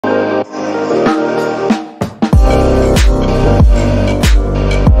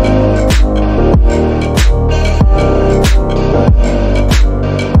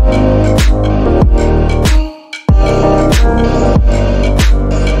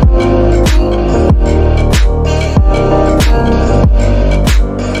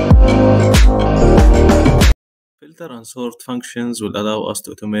Filter and sort functions will allow us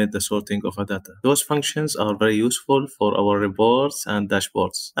to automate the sorting of our data. Those functions are very useful for our reports and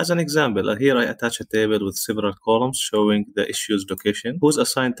dashboards. As an example, here I attach a table with several columns showing the issue's location, who's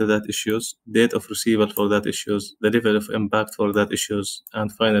assigned to that issues, date of receival for that issues, the level of impact for that issues,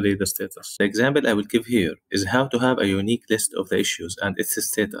 and finally the status. The example I will give here is how to have a unique list of the issues and its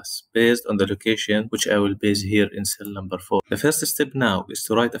status based on the location, which I will base here in cell number 4. The first step now is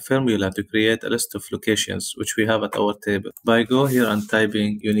to write a formula to create a list of locations which we have at our table. By go here and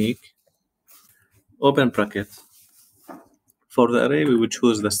typing unique, open bracket. For the array, we will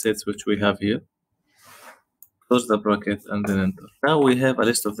choose the states which we have here. Close the bracket and then enter. Now we have a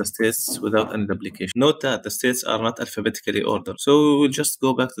list of the states without any duplication. Note that the states are not alphabetically ordered. So we will just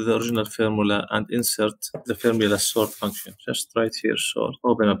go back to the original formula and insert the formula sort function. Just write here sort,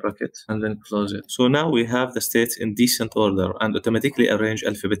 open a bracket and then close it. So now we have the states in decent order and automatically arranged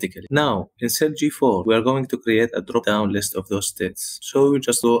alphabetically. Now in cell G4, we are going to create a drop-down list of those states. So we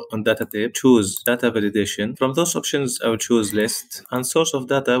just go on data tab, choose data validation. From those options, I will choose list and source of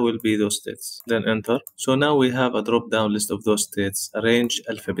data will be those states. Then enter. So now we have a drop-down list of those states arranged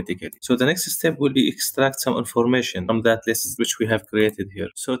alphabetically. So the next step will be extract some information from that list which we have created here.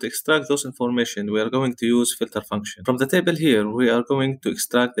 So to extract those information, we are going to use filter function. From the table here, we are going to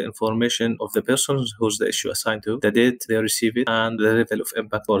extract the information of the person who's the issue assigned to, the date they receive it, and the level of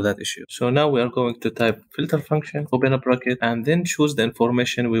impact for that issue. So now we are going to type filter function, open a bracket, and then choose the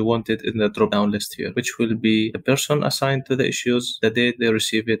information we wanted in the drop-down list here, which will be the person assigned to the issues, the date they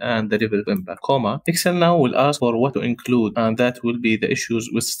receive it, and the level of impact, comma. Excel now will ask for what to include, and that will be the issues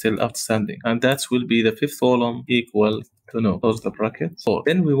with still outstanding, and that will be the fifth column equal to no. Close the bracket. 4.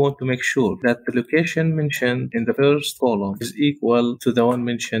 Then we want to make sure that the location mentioned in the first column is equal to the one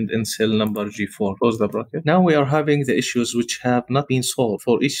mentioned in cell number G4. Close the bracket. Now we are having the issues which have not been solved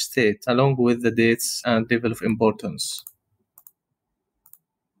for each state along with the dates and level of importance.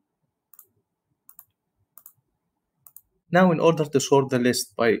 Now, in order to sort the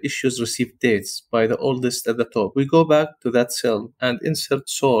list by issues received dates by the oldest at the top, we go back to that cell and insert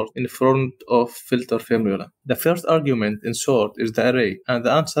sort in front of filter formula. The first argument in sort is the array, and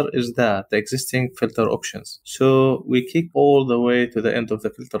the answer is that the existing filter options. So we kick all the way to the end of the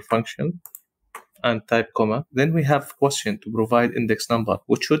filter function and type comma. Then we have question to provide index number,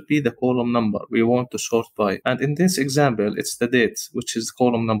 which should be the column number we want to sort by. And in this example, it's the date, which is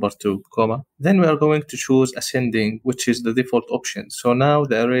column number 2, comma. Then we are going to choose ascending, which is the default option. So now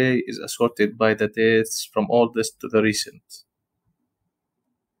the array is assorted by the dates from oldest to the recent.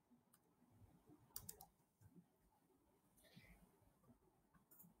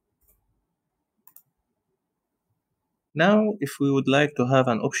 Now, if we would like to have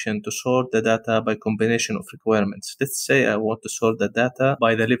an option to sort the data by combination of requirements, let's say I want to sort the data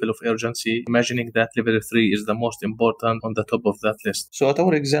by the level of urgency, imagining that level 3 is the most important on the top of that list. So at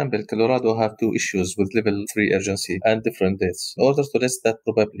our example, Colorado have 2 issues with level 3 urgency and different dates. In order to list that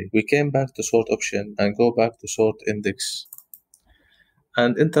probably, we came back to sort option and go back to sort index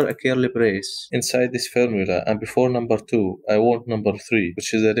and enter a curly brace inside this formula, and before number 2 I want number 3,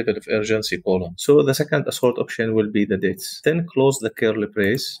 which is the level of urgency column. So the second sort option will be the dates. Then close the curly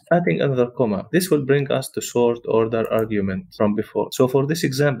brace, adding another comma. This will bring us to sort order argument from before. So for this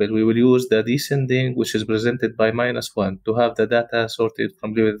example, we will use the descending, which is presented by -1, to have the data sorted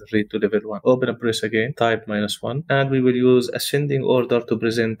from level 3 to level 1. Open a brace again, type -1, and we will use ascending order to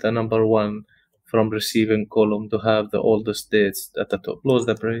present a number 1 from receiving column to have the oldest dates at the top. Close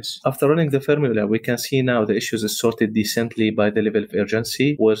the brace. After running the formula, we can see now the issues is sorted decently by the level of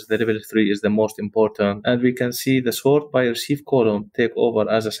urgency, where the level 3 is the most important, and we can see the sort by receive column take over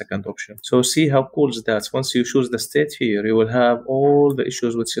as a second option. So see how cool is that? Once you choose the state here, you will have all the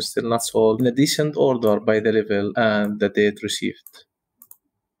issues which is still not solved in a decent order by the level and the date received.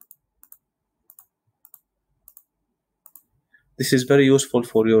 This is very useful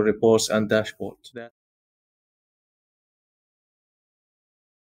for your reports and dashboards.